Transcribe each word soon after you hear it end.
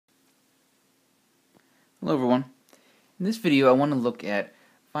Hello everyone. In this video I want to look at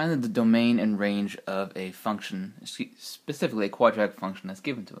finding the domain and range of a function, specifically a quadratic function that's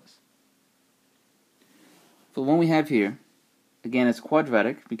given to us. So the one we have here, again, it's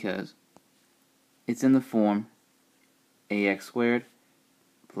quadratic because it's in the form ax squared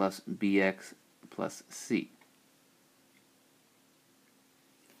plus bx plus c.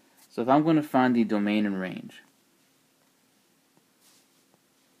 So if I'm going to find the domain and range,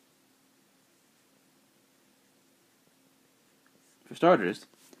 for starters,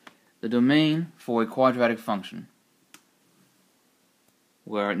 the domain for a quadratic function,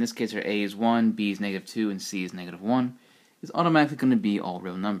 where in this case our a is 1, b is -2, and c is -1, is automatically going to be all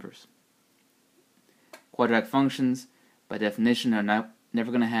real numbers. Quadratic functions, by definition, are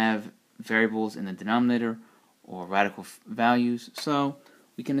never going to have variables in the denominator or radical values, so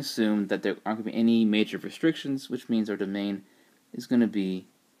we can assume that there aren't going to be any major restrictions, which means our domain is going to be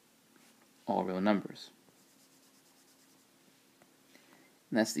all real numbers.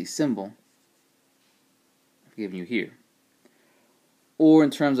 And that's the symbol I've given you here. Or in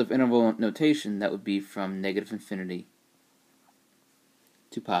terms of interval notation, that would be from -infinity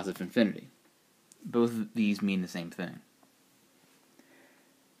to +infinity. Both of these mean the same thing.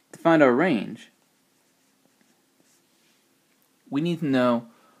 To find our range, we need to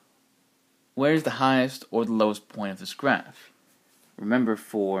know where is the highest or the lowest point of this graph. Remember,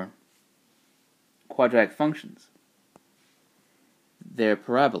 for quadratic functions, they're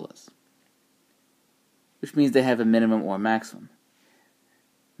parabolas, which means they have a minimum or a maximum.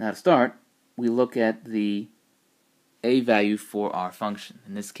 Now to start, we look at the a value for our function.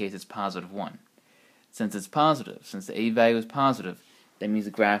 In this case it's +1. Since it's positive, since the a value is positive, that means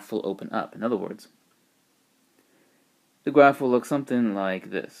the graph will open up. In other words, the graph will look something like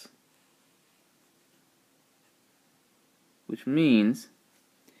this, which means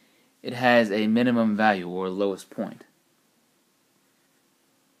it has a minimum value or lowest point.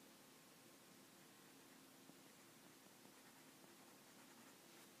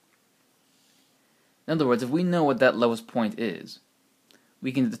 In other words, if we know what that lowest point is,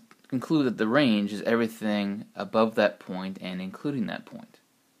 we can conclude that the range is everything above that point and including that point.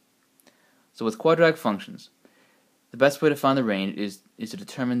 So with quadratic functions, the best way to find the range is to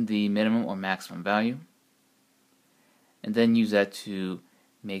determine the minimum or maximum value, and then use that to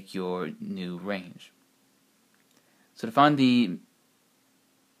make your new range. So to find the, in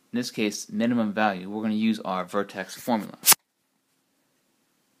this case, minimum value, we're going to use our vertex formula,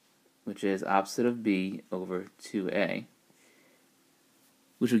 which is opposite of b over 2a,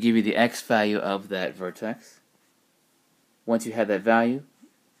 which will give you the x value of that vertex. Once you have that value,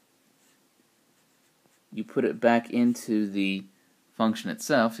 you put it back into the function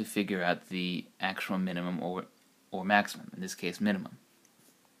itself to figure out the actual minimum or maximum, in this case minimum.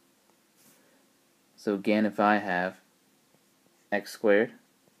 So again, if I have x squared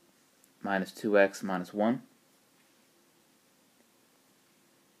minus 2x minus 1,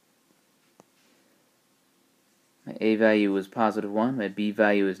 my a value is +1, my b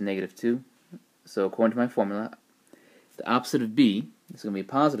value is -2. So according to my formula, the opposite of b is going to be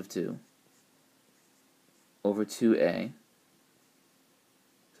 +2 over 2a.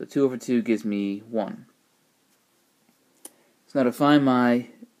 So 2 over 2 gives me 1. So now to find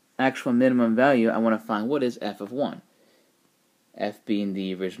my actual minimum value, I want to find what is f of 1, f being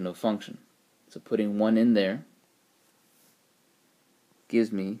the original function. So putting 1 in there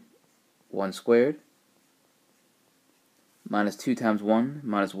gives me 1 squared. Minus 2 times 1,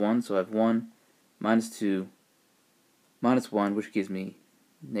 minus 1, so I have 1, minus 2, minus 1, which gives me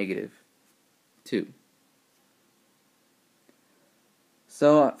 -2.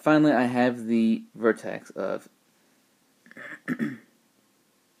 So finally I have the vertex of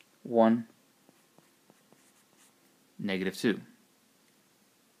 1, -2.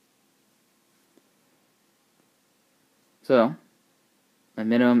 So my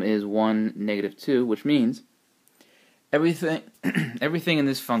minimum is 1, -2, which means everything in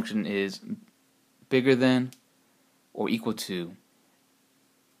this function is bigger than or equal to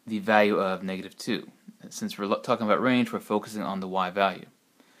the value of -2. Since we're talking about range, we're focusing on the y value.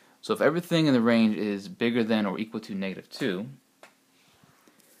 So if everything in the range is bigger than or equal to -2,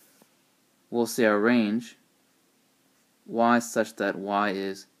 we'll say our range y is such that y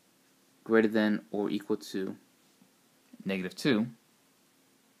is greater than or equal to -2,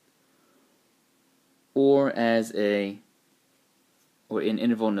 or in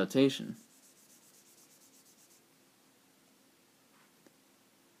interval notation,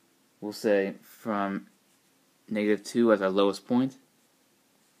 we'll say from -2 as our lowest point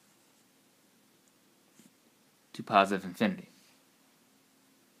to +infinity.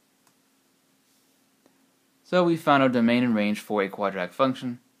 So we found our domain and range for a quadratic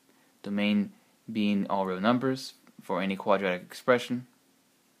function, domain being all real numbers for any quadratic expression,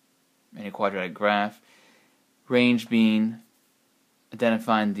 any quadratic graph, range being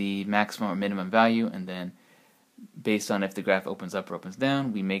identifying the maximum or minimum value, and then based on if the graph opens up or opens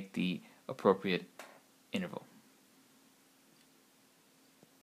down, we make the appropriate interval.